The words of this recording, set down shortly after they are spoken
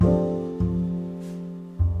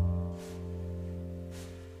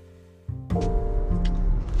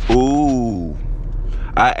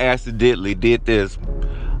I accidentally did this.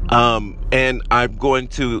 And I'm going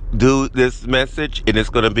to do this message, and it's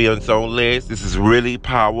going to be on its own list. This is really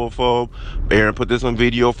powerful. Aaron put this on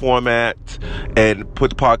video format and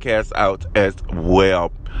put the podcast out as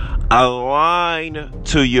well. Align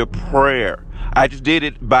to your prayer. I just did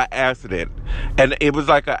it by accident, and it was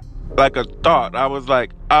like a thought. I was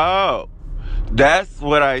like, oh, that's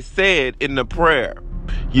what I said in the prayer.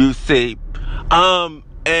 You see,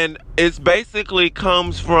 and it's basically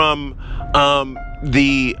comes from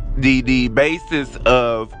the basis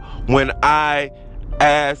of when I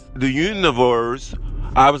asked the universe.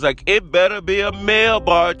 I was like, it better be a male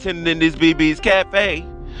bartender in this BB's Cafe.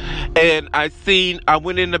 And I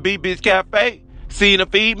went into BB's Cafe, seen a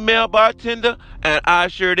female bartender, and I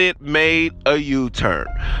sure did made a U-turn.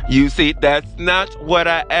 You see, that's not what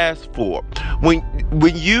I asked for. When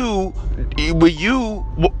you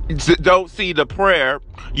don't see the prayer,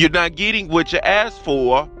 you're not getting what you asked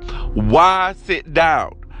for. Why sit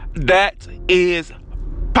down? That is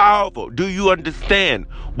powerful. Do you understand?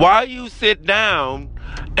 Why you sit down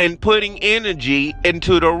and putting energy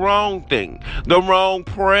into the wrong thing, the wrong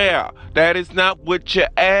prayer? That is not what you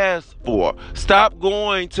asked for. Stop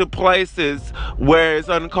going to places where it's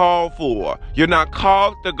uncalled for. You're not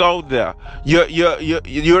called to go there.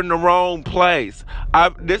 You're in the wrong place.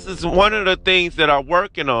 This is one of the things that I'm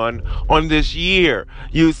working on this year.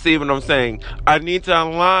 You see what I'm saying? I need to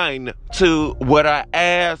align to what I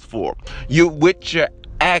asked for. With your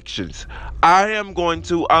actions. I am going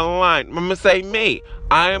to align. I'm going to say me.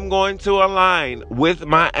 I am going to align with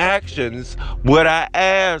my actions what I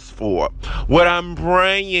asked for, what I'm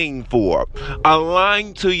praying for.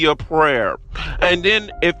 Align to your prayer. And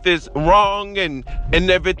then if it's wrong and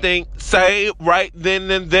everything, say it right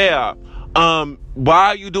then and there. Why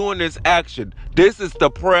are you doing this action? This is the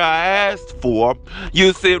prayer I asked for.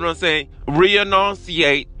 You see what I'm saying?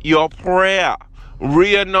 Re-enunciate your prayer.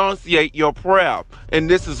 Re-enunciate your prayer. And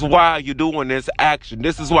this is why you're doing this action.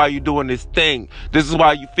 This is why you're doing this thing. This is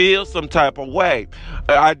why you feel some type of way.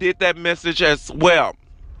 I did that message as well.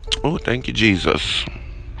 Oh, thank you, Jesus.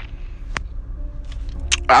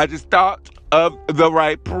 I just thought of the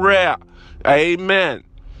right prayer. Amen.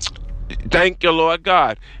 Thank you, Lord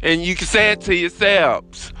God. And you can say it to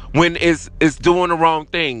yourselves when it's doing the wrong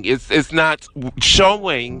thing. It's not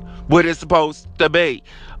showing what it's supposed to be.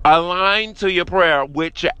 Align to your prayer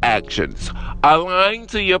with your actions. Align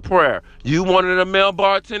to your prayer. You wanted a male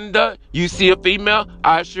bartender? You see a female?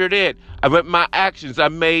 I sure did. With my actions, I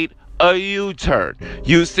made a U-turn.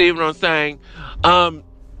 You see what I'm saying?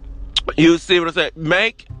 You see what I'm saying?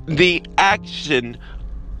 Make the action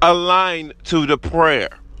align to the prayer.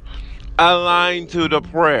 Align to the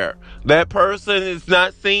prayer. That person is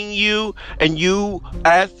not seeing you, and you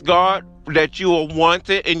ask God that you are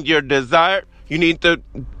wanted and you're desired. You need to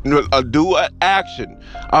do an action.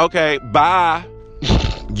 Okay, bye.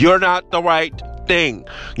 You're not the right thing.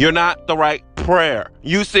 You're not the right prayer.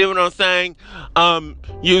 You see what I'm saying?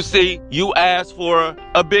 You see, you ask for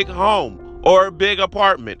a big home or a big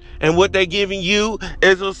apartment, and what they're giving you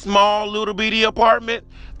is a small little bitty apartment.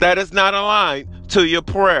 That is not aligned to your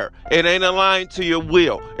prayer. It ain't aligned to your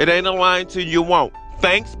will. It ain't aligned to your want.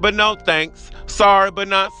 Thanks, but no thanks. Sorry, but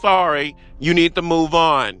not sorry. You need to move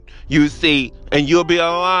on. You see, and you'll be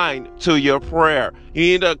aligned to your prayer.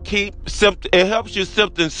 You need to it helps you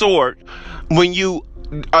sift and sort when you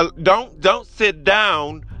don't sit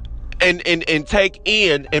down and take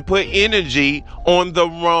in and put energy on the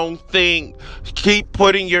wrong thing. Keep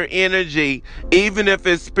putting your energy, even if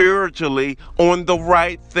it's spiritually, on the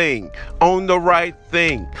right thing. On the right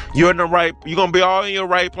thing. You're gonna be all in your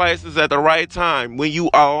right places at the right time when you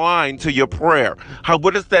align to your prayer.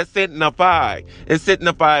 What does that signify? It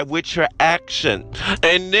signifies with your action.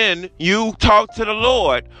 And then you talk to the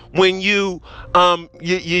Lord when you're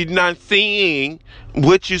not seeing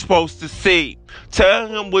what you're supposed to see. Tell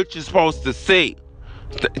him what you're supposed to see.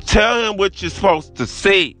 Tell him what you're supposed to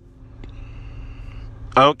see.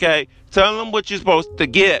 Okay? Tell him what you're supposed to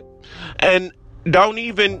get. And don't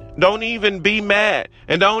even be mad.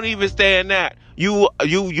 And don't even stay in that. You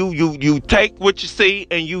take what you see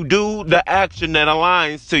and you do the action that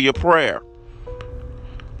aligns to your prayer.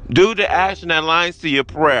 Do the action that aligns to your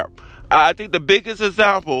prayer. I think the biggest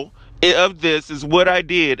example of this is what I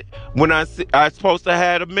did when I supposed to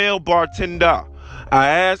have a male bartender. I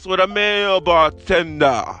asked for a male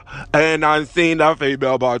bartender, and I seen a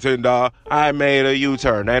female bartender. I made a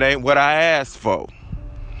U-turn. That ain't what I asked for.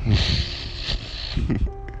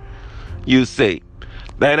 You see,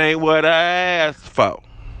 that ain't what I asked for.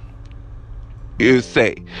 You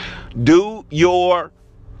see, do your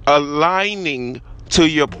aligning to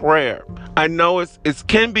your prayer. I know it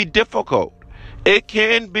can be difficult. It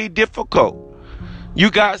can be difficult. You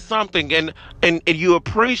got something, and you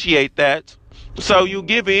appreciate that. So you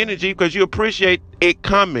give energy because you appreciate it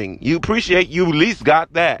coming. You appreciate you at least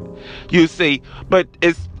got that. You see, but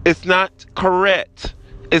it's not correct.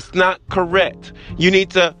 It's not correct. You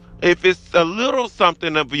need to, if it's a little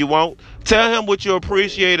something of you want, tell him what you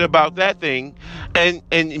appreciate about that thing, and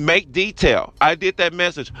make detail. I did that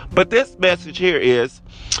message, but this message here is,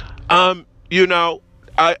 you know,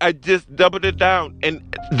 I just doubled it down,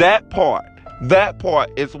 and that part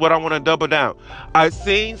is what I want to double down. I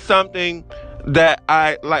seen something that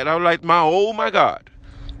I was like, oh my God.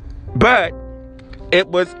 But it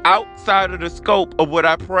was outside of the scope of what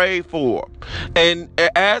I prayed for. And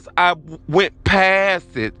as I went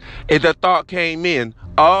past it, the thought came in,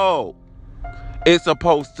 oh, it's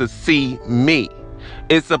supposed to see me.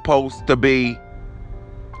 It's supposed to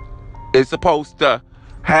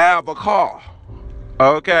have a car.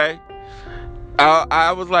 Okay?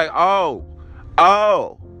 I was like, oh,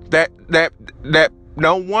 that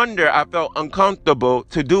no wonder I felt uncomfortable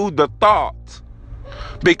to do the thought,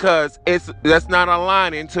 because that's not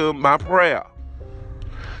aligning to my prayer.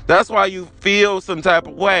 That's why you feel some type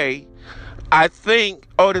of way. I think,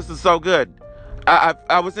 oh, this is so good.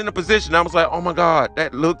 I was in a position, I was like, oh my God,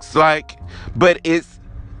 that looks like, but it's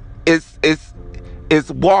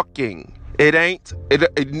walking. It ain't,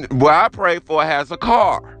 what I pray for has a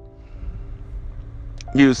car.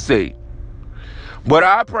 You see. What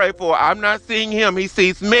I pray for, I'm not seeing him, he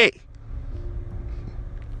sees me.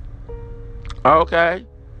 Okay?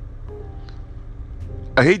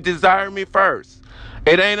 He desired me first.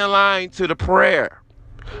 It ain't aligned to the prayer.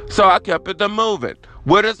 So I kept it to moving.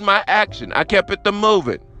 What is my action? I kept it to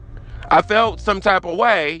moving. I felt some type of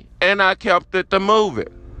way, and I kept it to moving.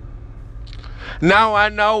 Now I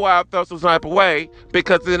know why I felt some type of way,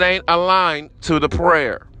 because it ain't aligned to the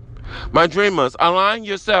prayer. My dreamers, align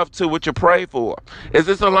yourself to what you pray for. Is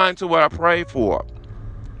this aligned to what I pray for?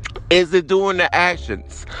 Is it doing the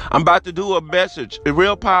actions? I'm about to do a message, a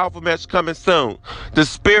real powerful message coming soon. The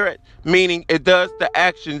spirit, meaning it does the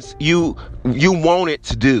actions you want it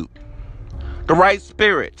to do. The right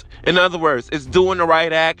spirit, in other words, it's doing the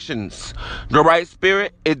right actions. The right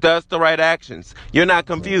spirit, it does the right actions. You're not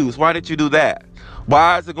confused. Why did you do that?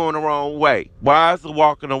 Why is it going the wrong way? Why is it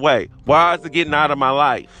walking away? Why is it getting out of my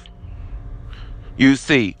life? You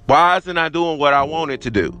see, why is it not doing what I want it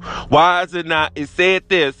to do? Why is it not, it said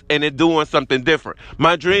this and it doing something different?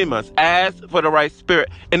 My dreamers, ask for the right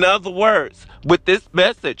spirit. In other words, with this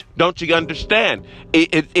message, don't you understand?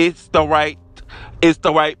 It's the right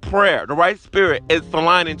prayer. The right spirit is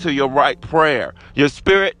aligning to your right prayer. Your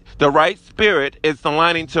spirit, the right spirit is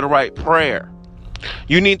aligning to the right prayer.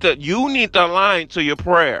 You need to align to your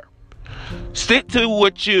prayer. Stick to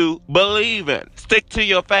what you believe in. Stick to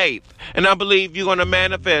your faith. And I believe you're going to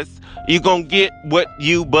manifest. You're going to get what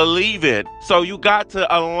you believe in. So you got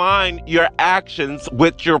to align your actions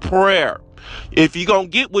with your prayer. If you're going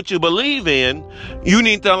to get what you believe in, you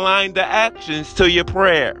need to align the actions to your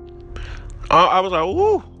prayer. I was like,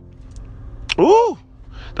 ooh.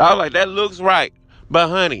 I was like, that looks right. But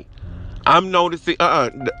honey, I'm noticing,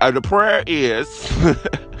 the prayer is...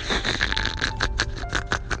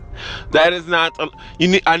 That is not,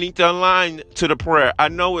 I need to align to the prayer. I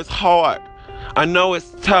know it's hard. I know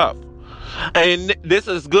it's tough. And this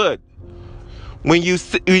is good. When you're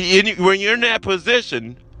in that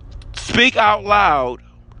position, speak out loud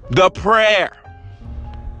the prayer.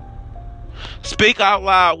 Speak out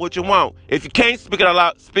loud what you want. If you can't speak it out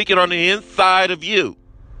loud, speak it on the inside of you.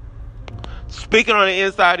 Speak it on the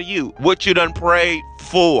inside of you. What you done prayed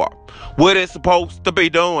for. What it's supposed to be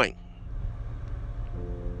doing.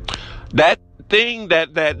 That thing that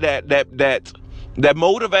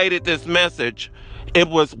motivated this message, it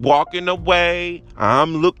was walking away.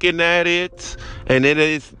 I'm looking at it, and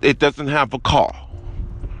it doesn't have a car.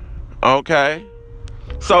 Okay?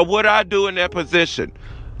 So what I do in that position,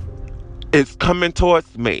 it's coming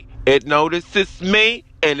towards me. It notices me,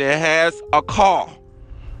 and it has a car.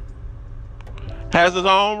 Has its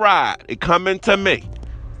own ride. It coming to me.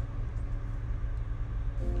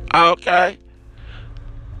 Okay?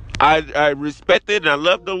 I respect it and I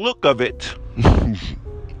love the look of it.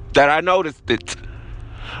 That I noticed it.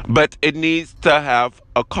 But it needs to have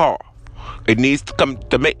a car. It needs to come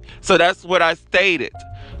to me. So that's what I stated.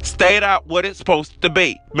 State out what it's supposed to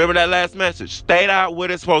be. Remember that last message? State out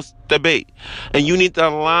what it's supposed to be. And you need to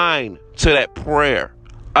align to that prayer.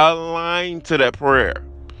 Align to that prayer.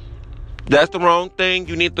 That's the wrong thing.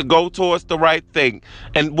 You need to go towards the right thing.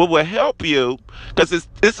 And what will help you, because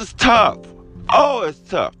this is tough. Oh, it's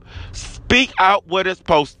tough. Speak out what it's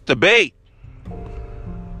supposed to be.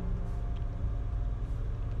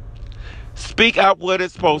 Speak out what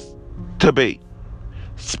it's supposed to be.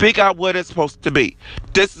 Speak out what it's supposed to be.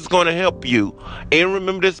 This is going to help you. And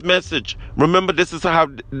remember this message. Remember, this is how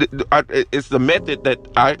it's the method that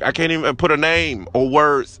I can't even put a name or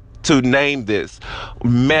words to name this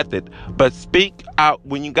method. But speak out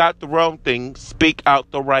when you got the wrong thing. Speak out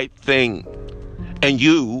the right thing. And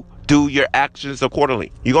you do your actions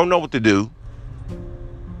accordingly. You're going to know what to do.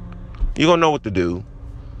 You're going to know what to do.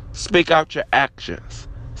 Speak out your actions.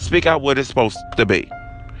 Speak out what it's supposed to be.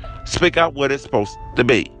 Speak out what it's supposed to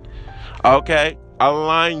be. Okay?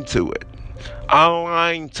 Align to it.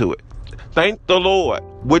 Align to it. Thank the Lord.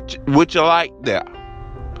 What you like there?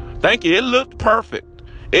 Thank you. It looked perfect.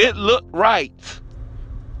 It looked right.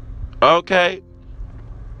 Okay?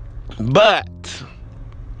 But.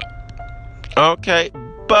 Okay?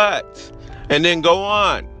 But. And then go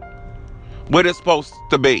on. What it's supposed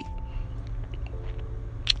to be.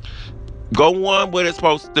 Go on what it's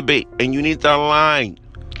supposed to be. And you need to align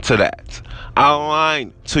to that.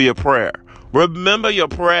 Align to your prayer. Remember your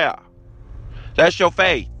prayer. That's your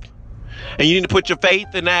faith. And you need to put your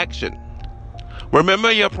faith in action. Remember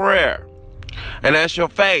your prayer. And that's your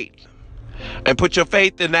faith. And put your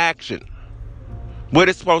faith in action. What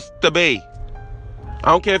it's supposed to be. I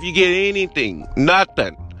don't care if you get anything.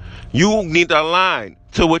 Nothing. You need to align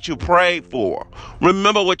to what you pray for.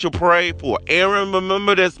 Remember what you pray for. And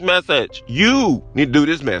remember this message. You need to do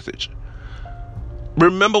this message.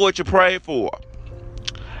 Remember what you pray for.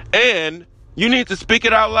 And you need to speak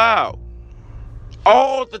it out loud.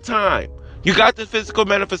 All the time. You got the physical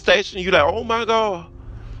manifestation. You're like, oh my God.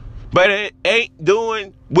 But it ain't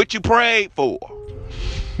doing what you prayed for.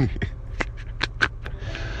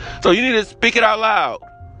 So you need to speak it out loud.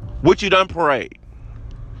 What you done prayed.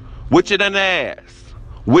 What you done asked.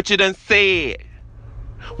 What you done said.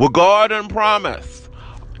 What God done promised.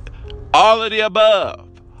 All of the above.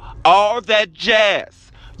 All that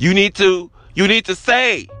jazz. You need to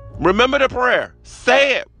say. Remember the prayer.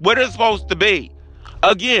 Say it. What it's supposed to be.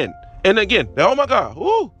 Again and again. Oh my God.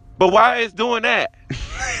 Ooh. But why is doing that?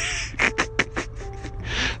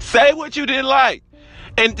 Say what you didn't like.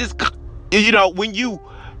 And just, when you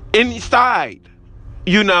inside,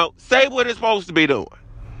 say what it's supposed to be doing.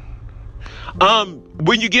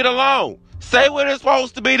 When you get alone, say what it's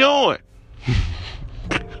supposed to be doing.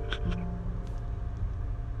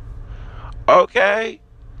 Okay?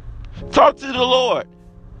 Talk to the Lord.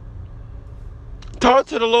 Talk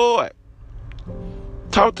to the Lord.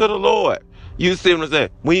 Talk to the Lord. You see what I'm saying?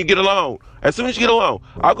 When you get alone, as soon as you get alone,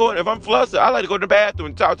 I'll go in. If I'm flustered, I like to go to the bathroom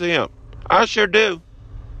and talk to him. I sure do.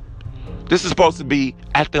 This is supposed to be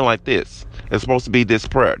acting like this. It's supposed to be this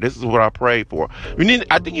prayer. This is what I prayed for.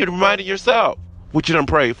 I think you reminded yourself what you done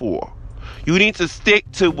prayed for. You need to stick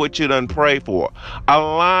to what you done prayed for.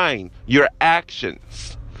 Align your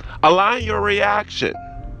actions. Align your reaction.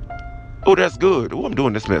 Oh, that's good. Oh, I'm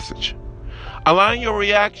doing this message. Align your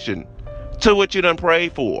reaction to what you done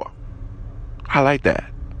prayed for. I like that.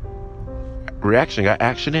 Reaction got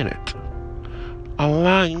action in it.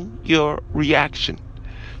 Align your reaction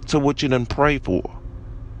to what you done prayed for.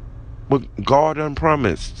 What God done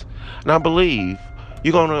promised. And I believe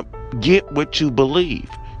you're going to get what you believe.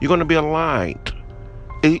 You're going to be aligned.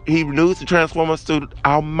 He renews and transforms us through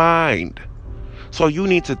our mind. So you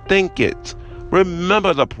need to think it.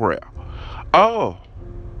 Remember the prayer. Oh,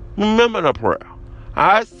 remember the prayer.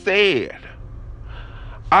 I said.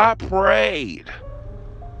 I prayed.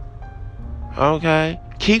 Okay?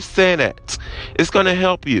 Keep saying it. It's going to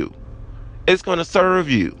help you. It's going to serve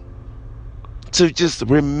you. To just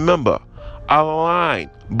remember. Align.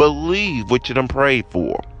 Believe what you done prayed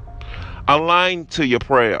for. Align to your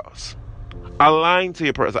prayers. Align to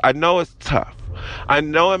your prayers. I know it's tough. I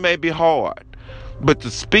know it may be hard. But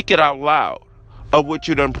to speak it out loud of what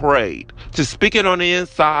you done prayed. To speak it on the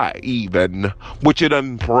inside even. What you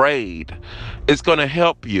done prayed. It's going to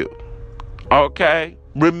help you. Okay?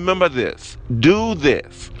 Remember this. Do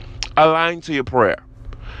this. Align to your prayer.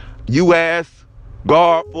 You ask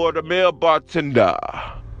God for the male bartender.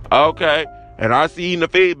 Okay? And I seen the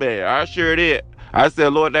feedback. I sure did. I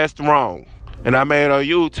said, Lord, that's wrong. And I made a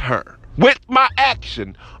U-turn. With my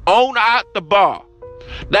action on out the bar.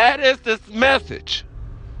 That is this message.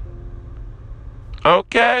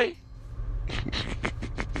 Okay?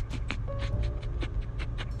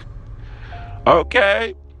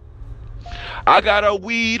 Okay? I got a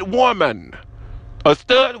weed woman. A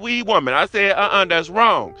stud weed woman. I said, that's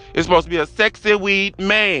wrong. It's supposed to be a sexy weed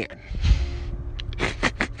man.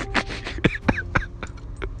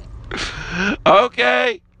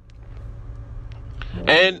 Okay?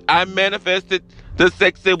 And I manifested the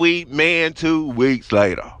sexy weed man 2 weeks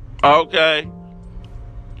later. Okay?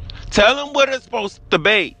 Tell him what it's supposed to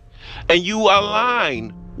be. And you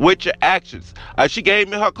align with your actions. She gave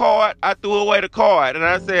me her card. I threw away the card. And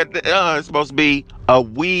I said, it's supposed to be a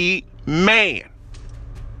weed man.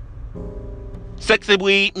 Sexy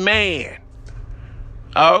weed man.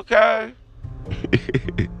 Okay?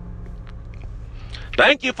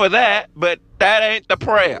 Thank you for that, but that ain't the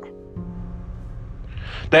prayer.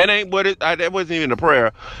 That ain't what it. That wasn't even a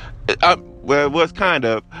prayer. Well, it was kind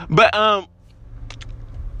of, but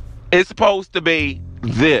it's supposed to be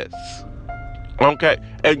this. Okay,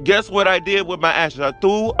 and guess what I did with my actions? I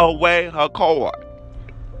threw away her card.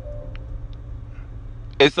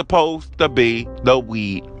 It's supposed to be the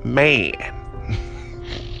weed man.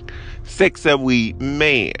 Sexy weed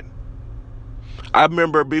man. I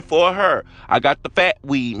remember before her, I got the fat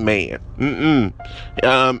weed man.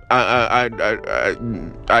 I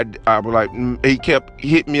was like, he kept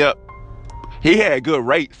hitting me up. He had good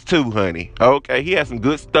rates too, honey. Okay, he had some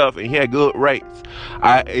good stuff and he had good rates.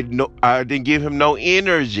 I didn't give him no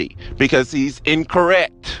energy because he's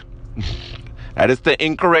incorrect. That is the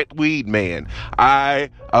incorrect weed man. I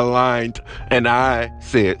aligned and I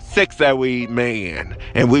said, sexy weed man,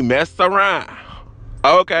 and we messed around.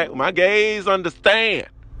 Okay, my gays understand.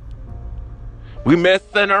 We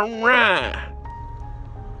messing around.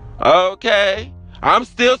 Okay, I'm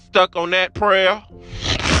still stuck on that prayer.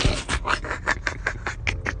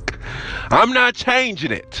 I'm not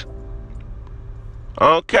changing it.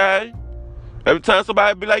 Okay? Every time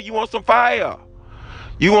somebody be like, you want some fire?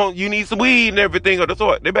 You need some weed and everything of the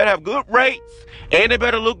sort. They better have good rates and they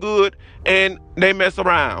better look good and they mess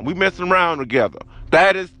around. We messing around together.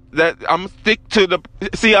 I'm sticking to,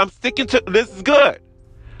 this is good.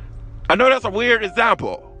 I know that's a weird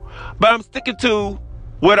example, but I'm sticking to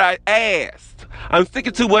what I asked. I'm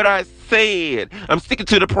sticking to what I said. I'm sticking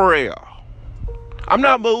to the prayer. I'm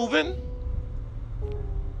not moving.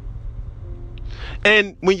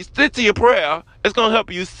 And when you stick to your prayer, it's going to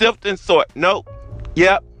help you sift and sort. Nope.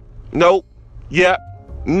 Yep. Nope. Yep.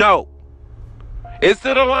 No. It's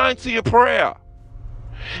to align to your prayer.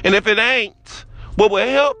 And if it ain't, what will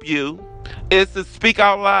help you is to speak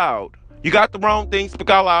out loud. You got the wrong thing,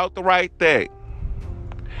 speak out loud the right thing.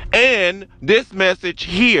 And this message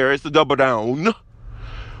here is to double down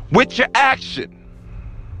with your action.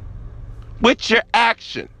 With your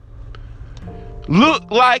action.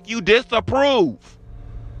 Look like you disapprove.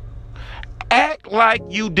 Act like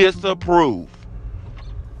you disapprove.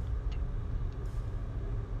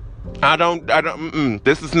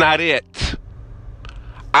 This is not it.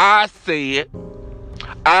 I said,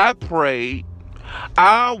 I prayed,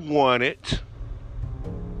 I wanted.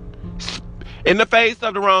 In the face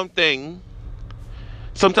of the wrong thing,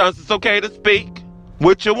 sometimes it's okay to speak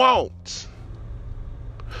what you want.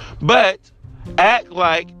 But act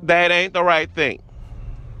like that ain't the right thing.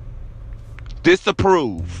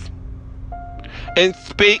 Disapprove. And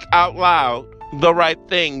speak out loud the right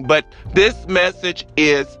thing. But this message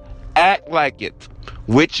is act like it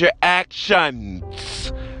with your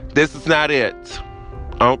actions. This is not it.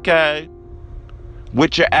 Okay?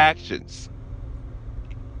 With your actions.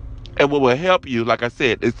 And what will help you, like I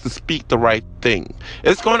said, is to speak the right thing.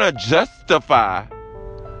 It's going to justify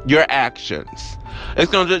your actions.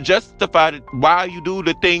 It's going to justify why you do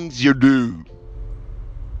the things you do.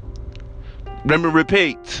 Let me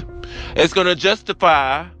repeat. It's going to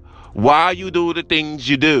justify why you do the things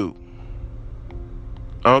you do.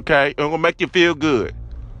 Okay? It's going to make you feel good.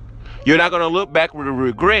 You're not going to look back with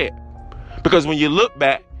regret. Because when you look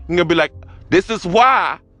back, you're going to be like, this is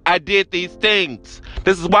why I did these things.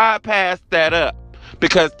 This is why I passed that up.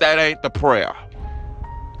 Because that ain't the prayer.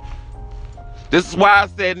 This is why I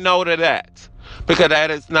said no to that. Because that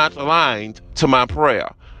is not aligned to my prayer.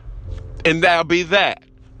 And that'll be that.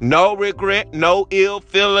 No regret, no ill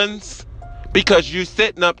feelings. Because you're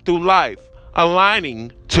sitting up through life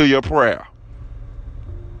aligning to your prayer.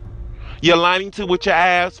 You're aligning to what you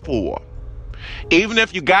asked for. Even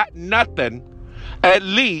if you got nothing, at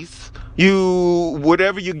least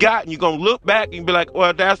whatever you got, and you're going to look back and be like,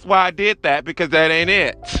 well, that's why I did that, because that ain't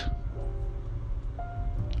it.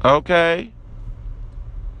 Okay?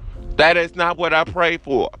 That is not what I pray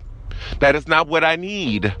for. That is not what I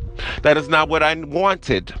need. That is not what I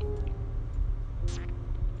wanted.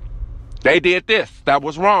 They did this. That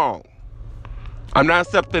was wrong. I'm not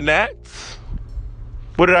accepting that.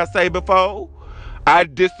 What did I say before? I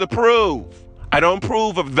disapprove. I don't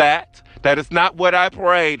approve of that. That is not what I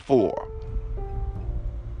prayed for.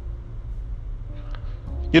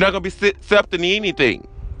 You're not going to be accepting anything.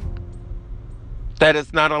 that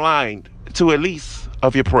is not aligned to at least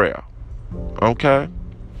of your prayer. Okay?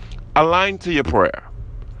 Align to your prayer.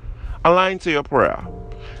 Align to your prayer.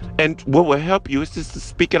 And what will help you is just to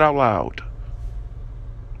speak it out loud.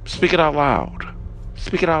 Speak it out loud.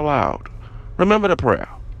 Speak it out loud. Remember the prayer.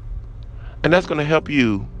 And that's going to help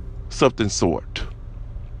you something sort.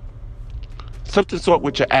 Something sort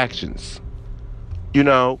with your actions. You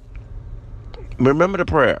know, remember the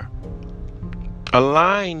prayer.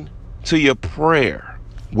 Align to your prayer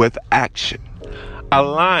with action.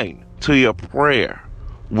 Align to your prayer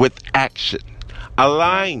with action.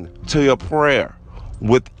 Align to your prayer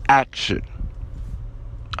with action.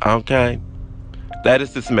 Okay? That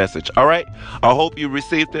is this message. All right? I hope you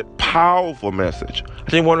received it. Powerful message. I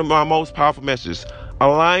think one of my most powerful messages.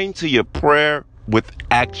 Align to your prayer with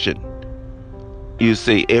action. You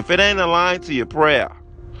see, if it ain't aligned to your prayer,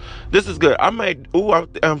 this is good.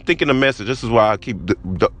 I'm thinking a message. This is why I keep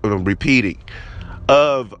repeating.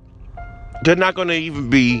 They're not going to even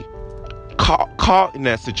be caught in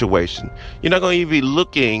that situation. You're not going to even be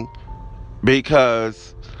looking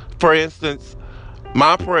because, for instance,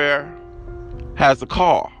 my prayer has a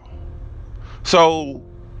call. So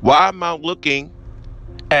why am I looking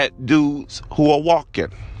at dudes who are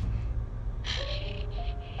walking?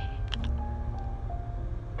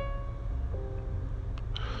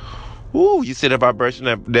 Ooh, you see the vibration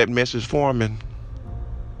that message forming.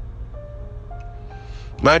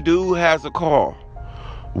 My dude has a call.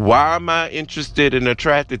 Why am I interested and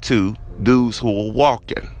attracted to dudes who are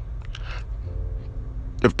walking?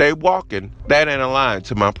 If they walking, that ain't aligned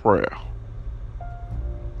to my prayer.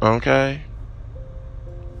 Okay?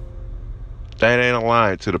 That ain't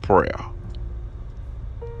aligned to the prayer.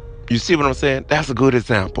 You see what I'm saying? That's a good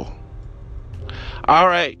example. All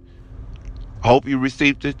right. Hope you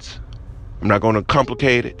received it. I'm not going to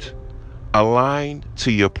complicate it. Align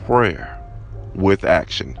to your prayer with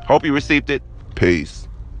action. Hope you received it. Peace.